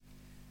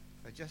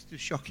But just to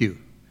shock you,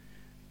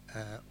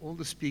 all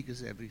the speakers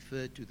have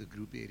referred to the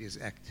Group Areas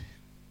Act.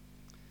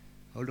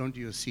 Hold on to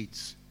your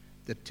seats.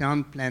 The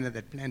town planner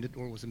that planned it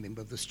all was a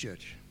member of this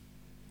church.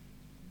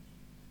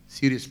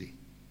 Seriously.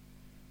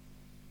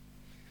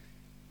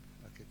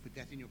 Okay, put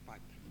that in your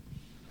pipe.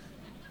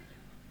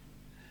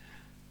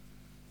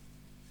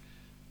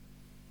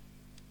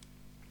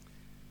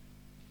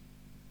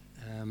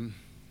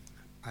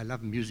 I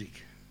love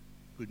music,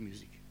 good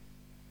music.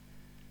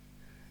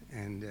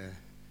 And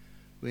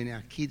when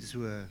our kids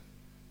were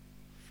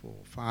 4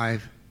 or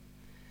 5,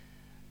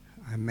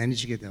 I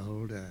managed to get a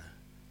hold of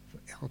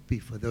LP.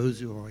 For those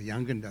who are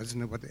young and doesn't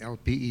know what the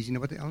LP is, you know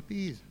what the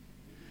LP is?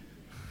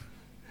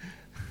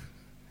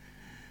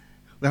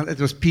 Well, it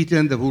was Peter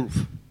and the Wolf.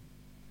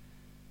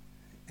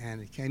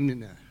 And it came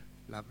in a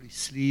lovely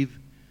sleeve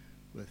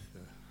with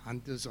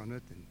hunters on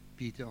it and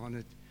Peter on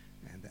it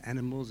and the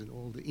animals and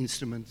all the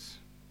instruments.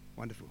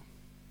 Wonderful.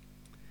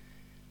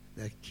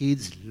 The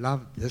kids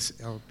loved this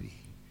LP.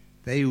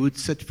 They would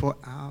sit for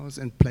hours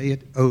and play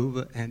it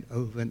over and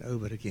over and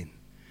over again.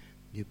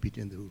 New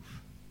Peter and the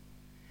Wolf.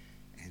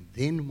 And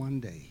then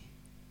one day,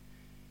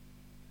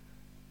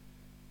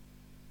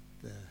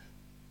 the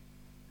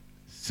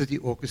city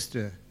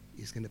orchestra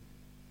is going to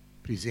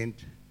present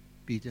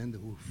Peter and the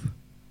Wolf.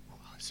 Oh,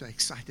 I was so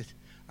excited.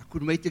 I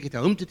couldn't wait to get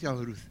home to tell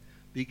Ruth,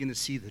 we're going to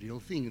see the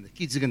real thing, and the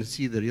kids are going to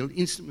see the real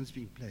instruments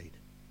being played.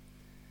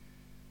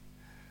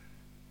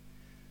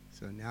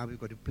 So now we've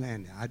got to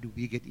plan, how do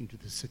we get into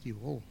the city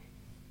hall?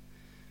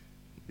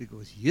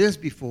 Because years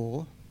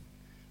before,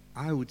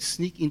 I would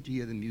sneak into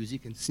hear the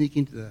music and sneak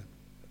into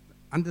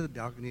under the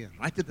balcony,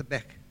 right at the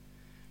back.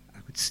 I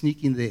could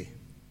sneak in there.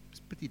 It's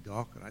pretty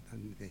dark right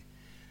under there.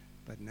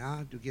 But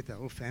now to get the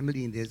whole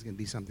family in there is going to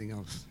be something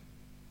else.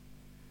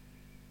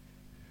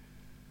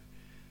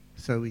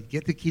 So we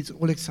get the kids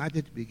all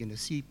excited. We're going to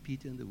see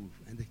Peter and the Wolf.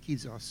 And the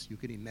kids are, you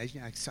can imagine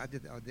how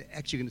excited they are. They're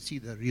actually going to see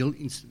the real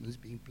instruments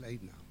being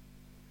played now.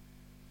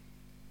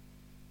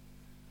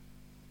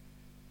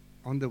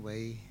 On the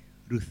way,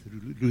 Ruth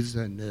loses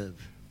her nerve.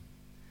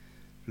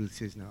 Ruth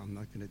says, no, I'm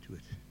not going to do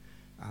it.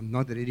 I'm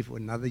not ready for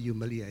another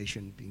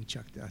humiliation being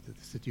chucked out of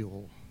the city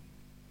hall.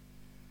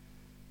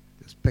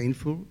 It was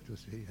painful. It was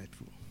very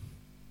hurtful.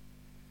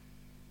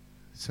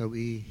 So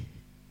we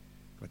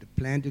got a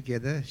plan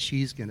together.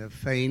 She's going to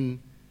feign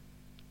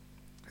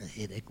a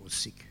headache or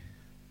sick.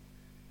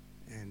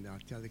 And I'll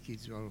tell the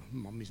kids, well,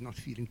 Mom is not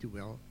feeling too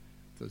well.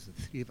 So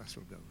the 3 of us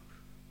will go.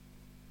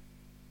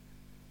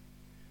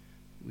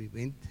 We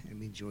went and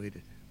we enjoyed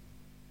it.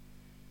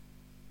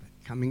 But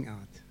coming out,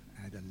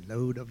 I had a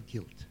load of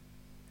guilt.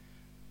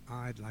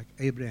 I'd, like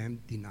Abraham,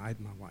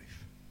 denied my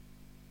wife.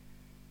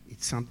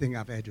 It's something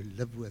I've had to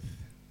live with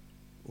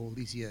all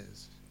these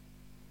years.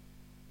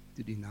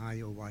 To deny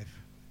your wife,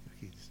 your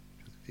kids.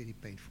 It was very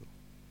painful.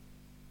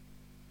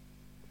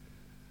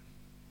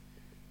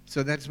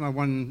 So that's my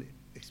one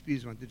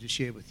experience I wanted to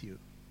share with you.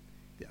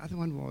 The other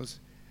one was,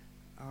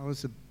 I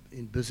was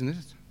in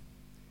business,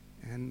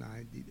 and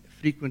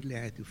frequently I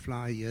had to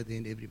fly here, there,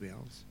 and everywhere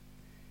else.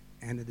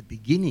 And at the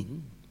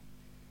beginning,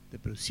 the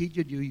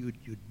procedure,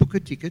 you'd book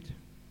a ticket,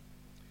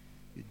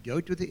 you'd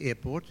go to the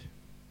airport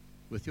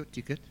with your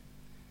ticket,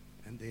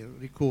 and they'll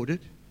record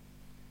it.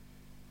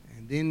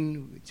 And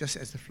then, just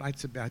as the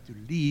flight's about to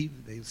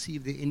leave, they'll see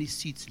if there are any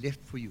seats left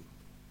for you.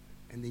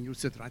 And then you'll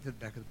sit right at the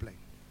back of the plane.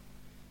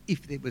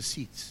 If there were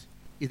seats.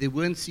 If there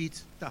weren't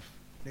seats, tough,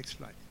 next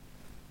flight.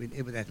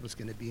 Whenever that was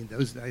going to be. In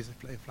those days,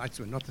 the flights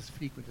were not as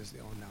frequent as they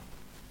are now.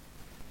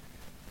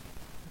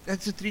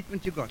 That's the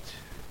treatment you got.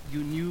 You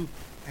knew,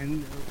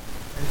 and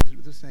as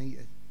Ruth was saying,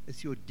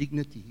 it's your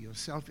dignity, your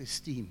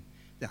self-esteem.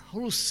 The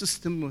whole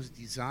system was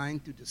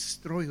designed to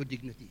destroy your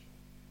dignity,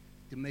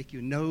 to make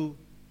you know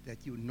that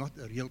you're not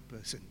a real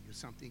person. You're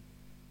something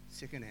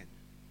second-hand,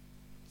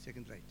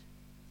 second-rate.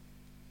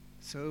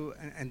 So,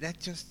 and that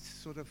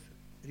just sort of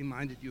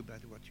reminded you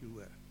about what you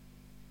were.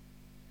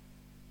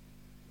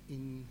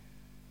 In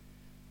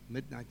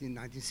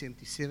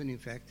mid-1977, in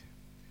fact,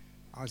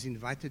 I was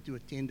invited to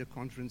attend a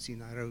conference in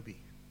Nairobi.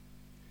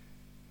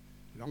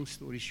 Long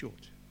story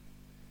short,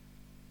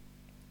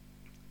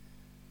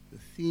 the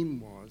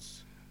theme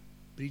was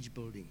bridge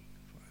building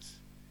for us.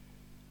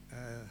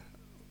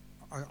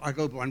 I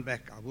go one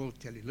back, I will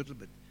tell you a little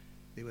bit.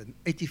 There were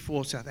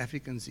 84 South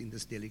Africans in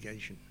this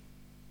delegation.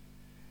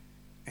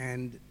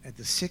 And at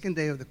the second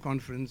day of the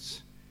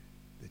conference,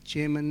 the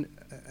chairman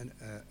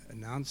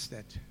announced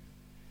that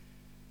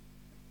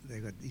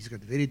he's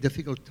got a very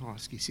difficult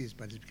task, he says,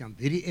 but it's become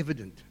very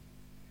evident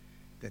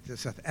that the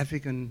South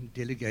African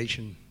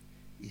delegation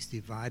is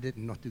divided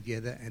and not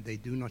together, and they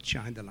do not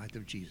shine the light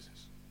of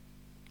Jesus.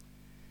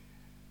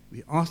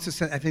 We asked the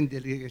South African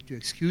delegation to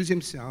excuse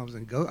themselves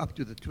and go up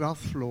to the 12th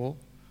floor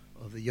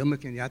of the Jomo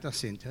Kenyatta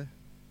Center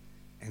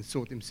and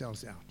sort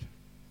themselves out.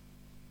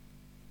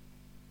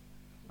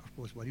 Of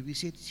course, what did we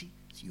say? See,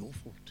 it's your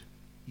fault.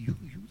 You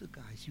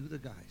the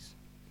guys.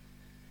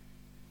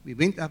 We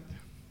went up,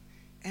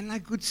 and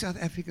like good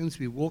South Africans,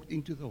 we walked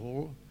into the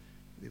hall.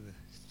 There were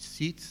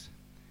seats,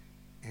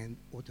 and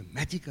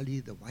automatically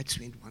the whites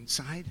went one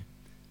side,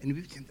 And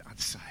we went on the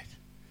other side.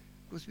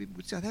 Because we're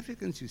South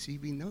Africans, you see,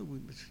 we know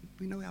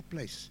our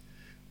place.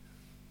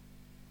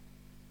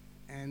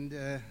 And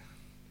the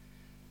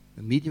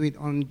meeting went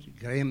on.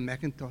 Graham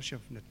McIntosh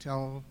of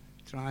Natal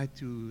tried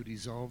to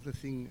resolve the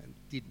thing and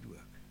it didn't work.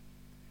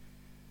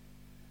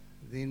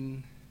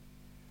 Then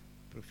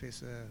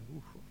Professor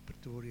of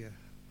Pretoria,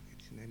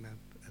 what's his name,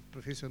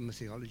 Professor of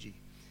Missiology,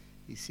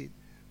 he said,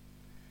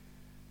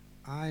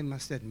 I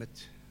must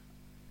admit,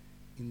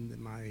 in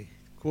my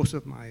course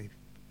of my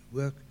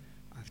work,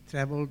 I've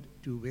traveled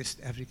to West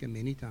Africa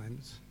many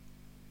times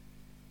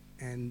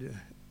and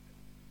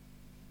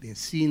been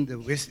seen the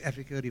West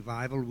Africa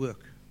revival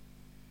work.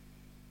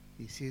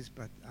 He says,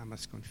 but I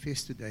must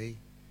confess today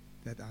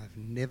that I've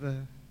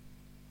never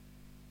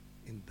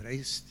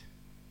embraced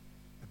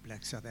a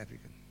black South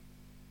African.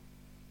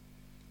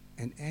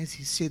 And as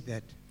he said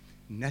that,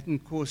 Nathan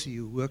Corsi,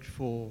 who worked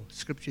for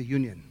Scripture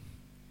Union,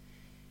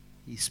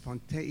 he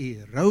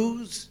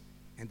rose,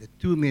 and the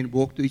two men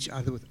walked to each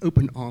other with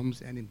open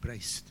arms and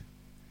embraced.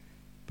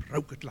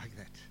 Broke it like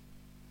that.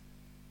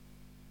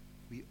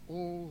 We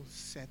all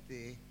sat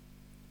there,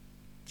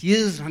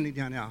 tears running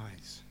down our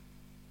eyes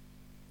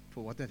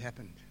for what had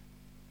happened.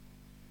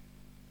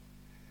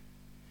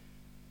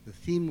 The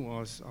theme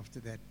was after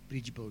that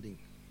bridge building.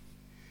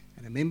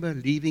 And I remember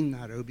leaving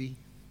Nairobi,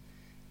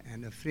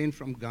 and a friend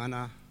from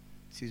Ghana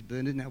says,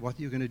 Bernard, now what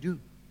are you going to do?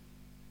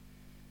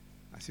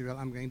 I said, well,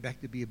 I'm going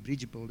back to be a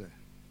bridge builder.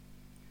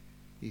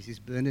 He says,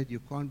 Bernard, you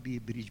can't be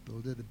a bridge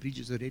builder. The bridge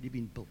has already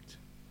been built.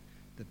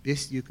 The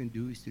best you can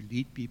do is to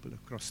lead people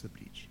across the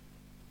bridge.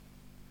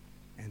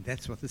 And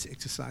that's what this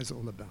exercise is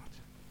all about.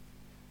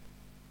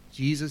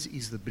 Jesus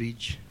is the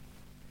bridge.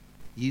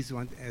 He's the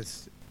one,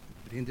 as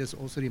Brenda's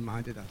also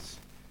reminded us,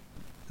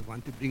 the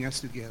one to bring us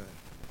together.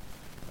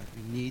 But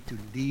we need to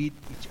lead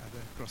each other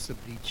across the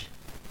bridge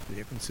to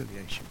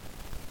reconciliation.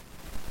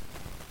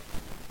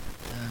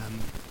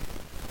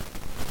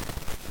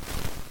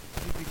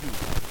 What did we do?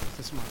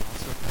 This is my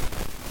last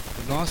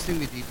one. The last thing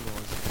we did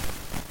was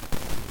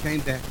we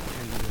came back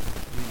and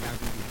we now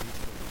do the bridge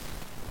building.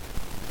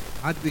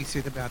 How did we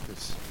set about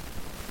this?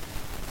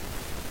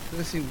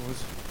 First thing was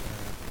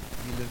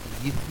we lived in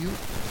Heathview,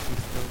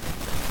 youth building,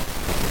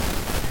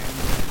 and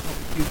the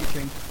opportunity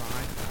came to buy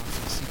a house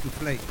in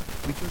Sikuflei,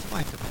 which was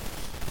white, of course.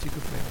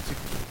 Sikuflei,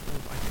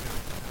 all white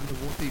around the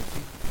water, you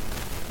see.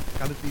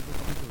 Colored people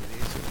can't go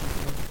there, so we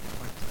got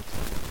white types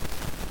of houses.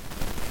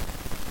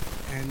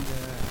 And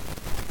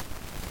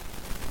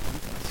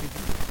I said,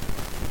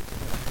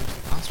 there's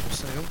a house for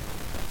sale.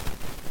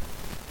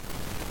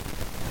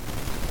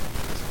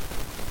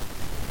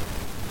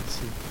 I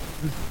said,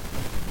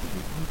 what do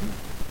we do?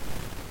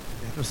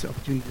 That was the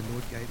opportunity the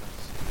Lord gave us.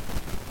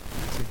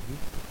 I said,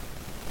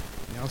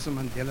 Nelson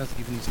Mandela's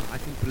given his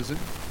life in prison.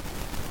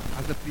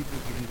 Other people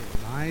have given their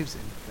lives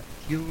and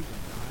killed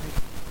and died.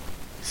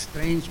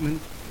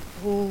 Estrangement,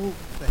 all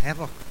the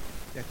havoc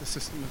that the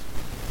system has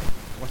brought.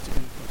 What's it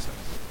going to cost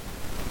us?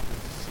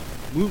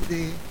 Move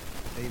there,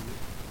 they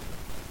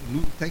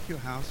will take your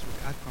house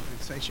without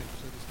compensation.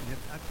 So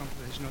without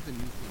compensation, not a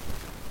new thing.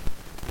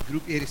 The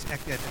group areas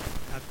act at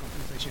without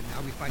compensation. Now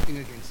we're fighting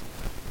against it.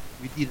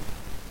 We did it.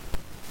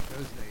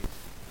 Those days.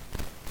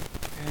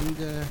 And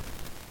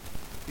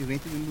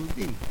eventually we moved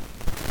in.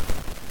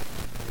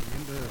 I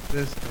remember the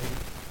first day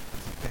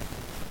was attacked.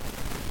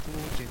 4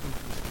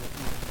 gentlemen was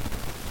walking around.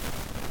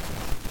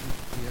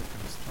 Here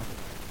comes trouble.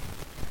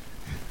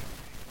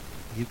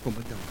 Hier kom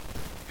het dan.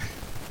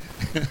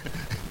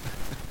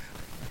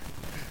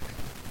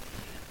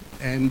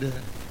 And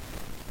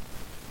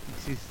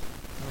he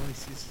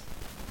says,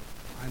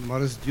 I'm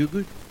Morris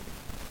Duguid.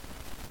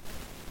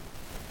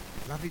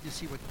 Lovely to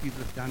see what people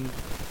have done,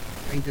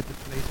 painted the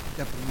place,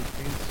 put up a new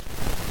fence,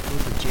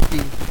 built a jetty.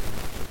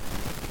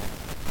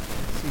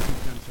 See,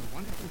 he's done some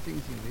wonderful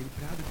things. I'm very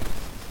proud of this.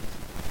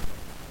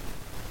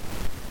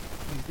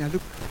 Now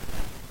look,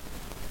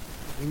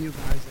 when you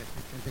guys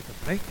can take a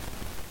break,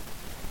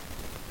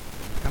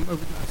 come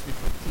over to us,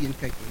 we've got tea and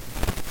cake waiting.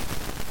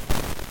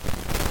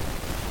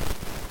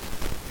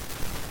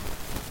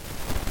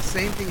 The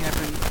same thing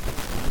happened.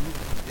 We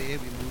moved from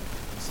there, we moved to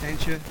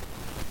Constantia.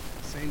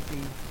 Same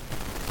thing.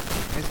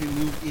 As we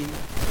moved in, a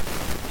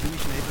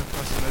Jewish neighbor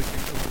across the road came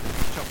over with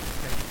chocolate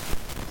cake.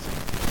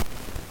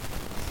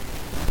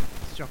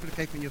 It's chocolate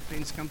cake when your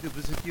friends come to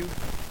visit you.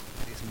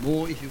 There's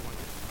more if you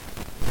want it.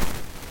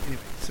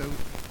 Anyway, so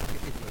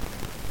it worked.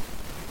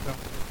 Well,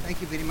 thank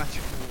you very much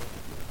for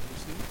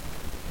listening.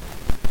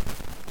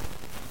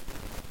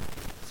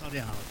 Sorry,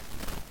 Howard.